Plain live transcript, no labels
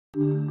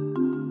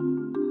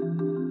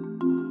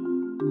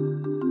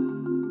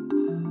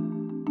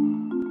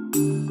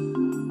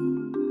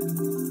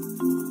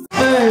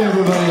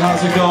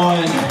how's it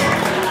going?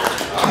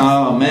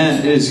 Oh man,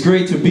 it is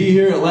great to be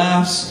here at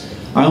Laughs.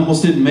 I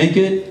almost didn't make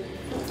it.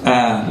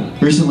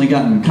 Recently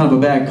got in kind of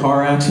a bad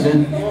car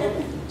accident.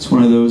 It's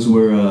one of those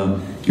where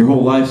your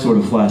whole life sort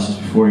of flashes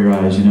before your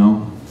eyes, you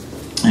know?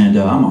 And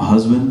I'm a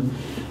husband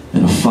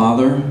and a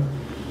father.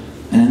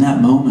 And in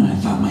that moment I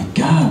thought, my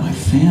God, my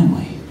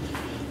family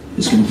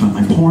is going to find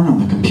my porn on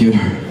the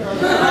computer.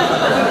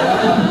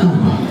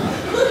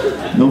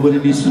 Nobody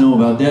needs to know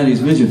about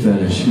Daddy's midget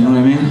fetish, you know what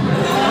I mean?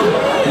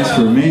 That's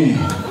for me.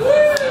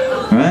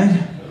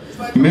 Right?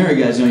 You married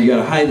guys know you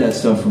gotta hide that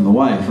stuff from the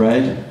wife,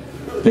 right?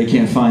 They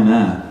can't find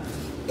that.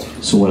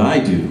 So what I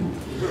do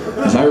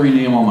is I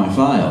rename all my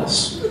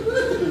files.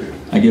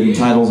 I give them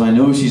titles I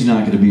know she's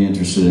not gonna be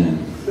interested in.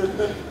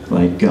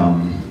 Like,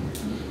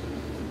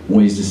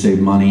 ways to save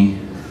money,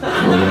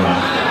 or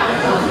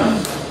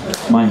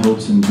my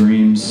hopes and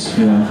dreams,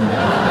 you know.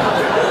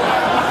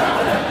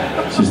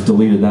 Just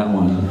deleted that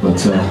one,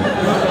 but,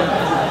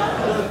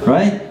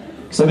 right?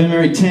 Because I've been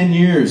married 10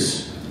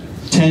 years.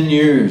 10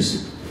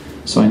 years.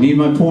 So I need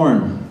my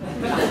porn.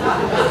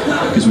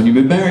 Because when you've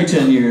been married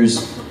 10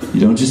 years,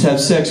 you don't just have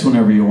sex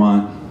whenever you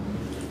want.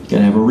 You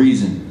gotta have a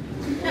reason.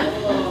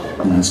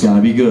 And it's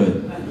gotta be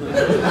good.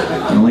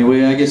 The only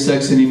way I get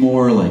sex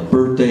anymore, like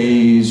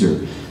birthdays,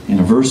 or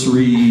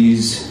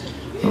anniversaries,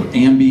 or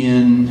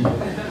Ambien.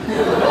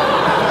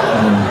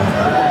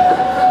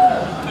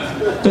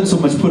 Doesn't so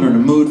much put her in a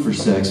mood for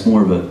sex,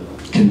 more of a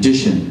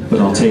condition, but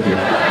I'll take it.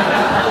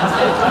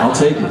 I'll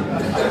take it.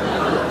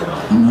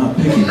 I'm not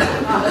picky.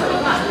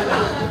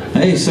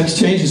 Hey, sex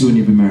changes when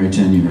you've been married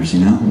 10 years, you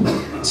know?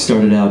 It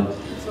started out,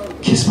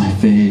 kiss my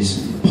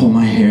face, pull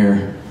my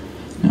hair.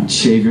 Now it's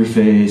shave your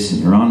face,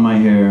 and you're on my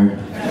hair.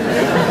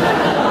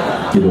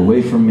 Get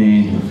away from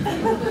me.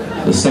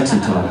 The sexy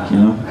talk, you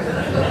know?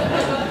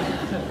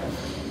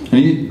 And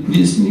it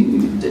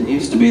didn't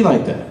used to be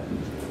like that.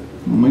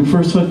 When we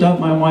first hooked up,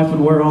 my wife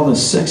would wear all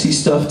this sexy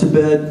stuff to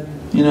bed,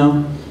 you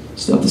know?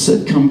 Stuff that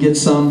said, come get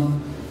some.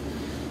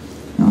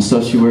 Now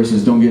stuff she wears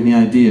says, don't get any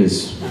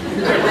ideas.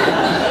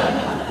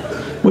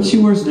 What she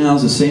wears now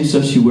is the same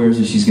stuff she wears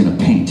if she's gonna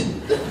paint.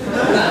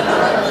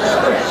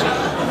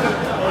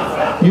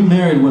 You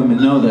married women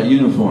know that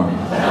uniform.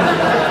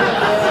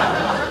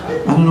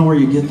 I don't know where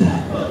you get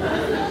that.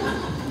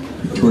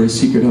 Victoria's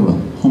Secret have a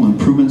home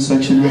improvement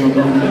section ever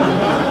going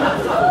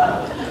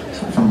on?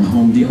 From the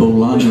Home Depot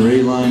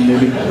lingerie line,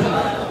 maybe?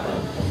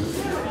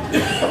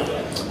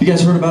 You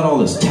guys heard about all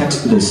this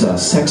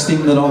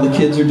sexting that all the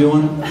kids are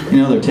doing? You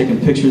know, they're taking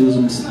pictures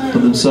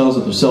of themselves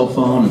with their cell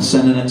phone and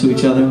sending it to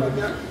each other.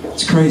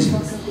 It's crazy.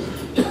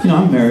 You know,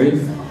 I'm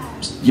married,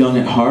 young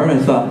at heart. I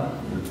thought,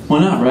 why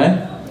not,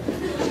 right?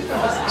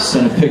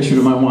 Sent a picture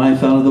to my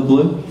wife out of the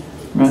blue,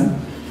 right?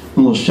 I'm a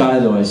little shy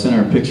though. I sent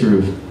her a picture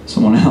of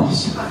someone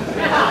else.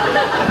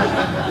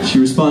 She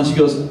responds, she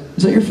goes,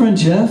 is that your friend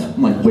Jeff?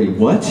 I'm like, wait,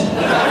 what?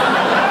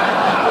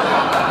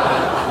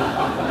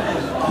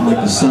 I like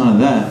the sound of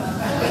that.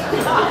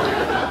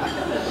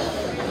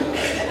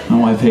 My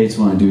wife hates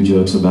when I do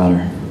jokes about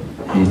her.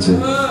 Hates it.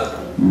 I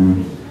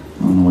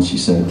don't know what she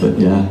said, but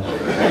yeah.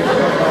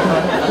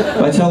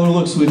 If I tell her,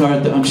 look,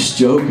 sweetheart, I'm just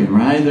joking,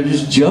 right? They're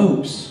just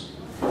jokes.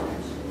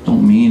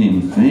 Don't mean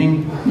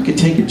anything. You could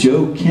take a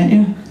joke, can't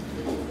you?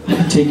 I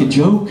could take a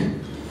joke.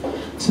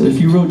 So if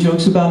you wrote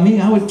jokes about me,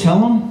 I would tell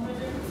them.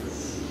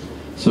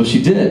 So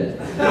she did.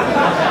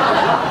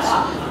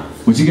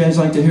 Would you guys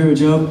like to hear a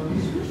joke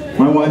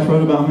my wife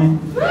wrote about me?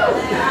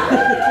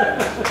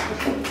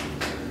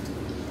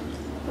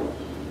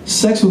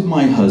 Sex with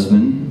my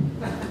husband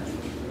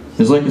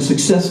is like a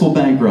successful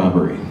bank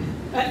robbery.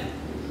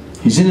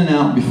 He's in and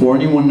out before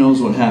anyone knows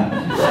what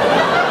happened.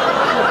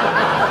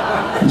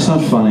 It's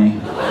not funny.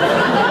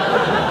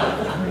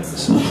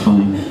 It's not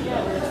funny.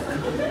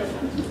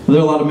 Are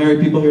there a lot of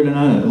married people here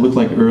tonight? It looked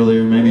like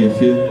earlier, maybe a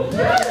few.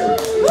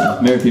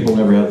 Married people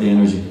never have the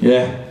energy.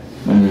 Yeah.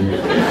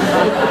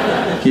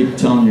 Keep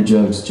telling your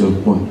jokes,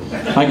 joke boy.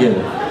 I get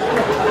it.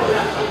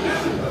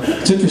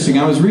 It's interesting.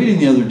 I was reading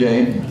the other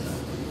day,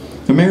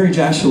 a marriage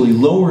actually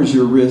lowers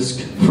your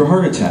risk for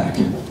heart attack,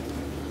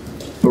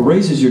 but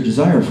raises your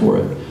desire for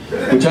it,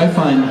 which I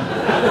find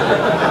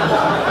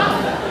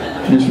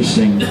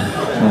interesting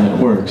that it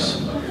works.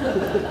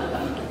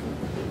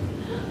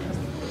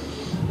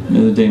 The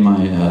other day,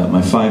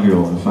 my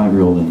five-year-old,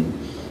 and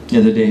the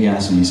other day he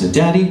asked me, he said,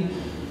 Daddy,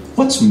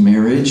 what's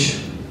marriage?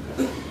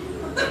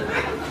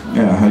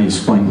 Yeah, how do you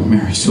explain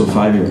marriage to a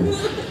 5-year-old?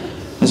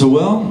 I said,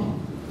 well,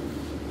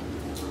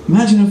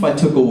 imagine if I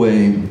took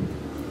away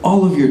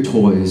all of your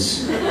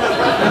toys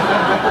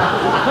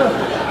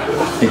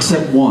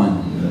except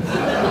one.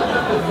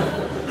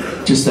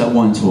 Just that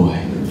one toy.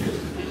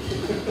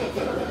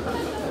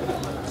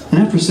 And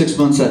after 6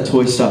 months, that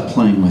toy stopped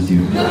playing with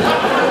you.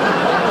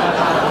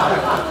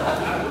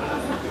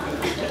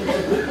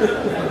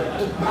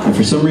 And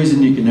for some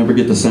reason, you can never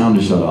get the sound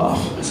to shut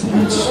off. So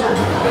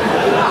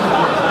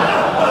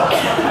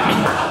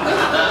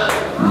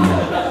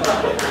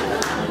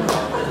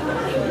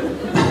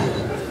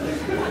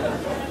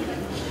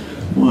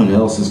What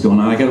else is going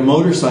on? I got a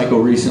motorcycle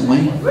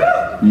recently.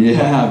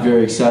 Yeah, I'm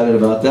very excited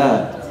about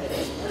that.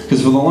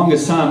 Because for the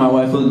longest time, my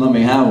wife wouldn't let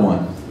me have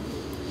one.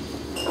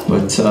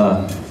 But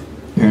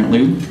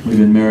apparently, we've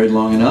been married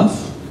long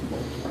enough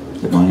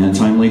that my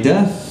untimely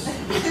death.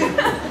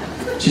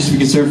 She used to be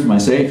concerned for my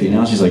safety.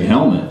 Now she's like,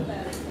 helmet.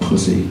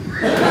 Pussy.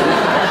 Get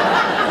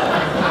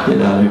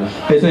out of here.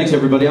 Hey, thanks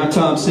everybody. I'm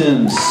Tom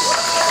Sims.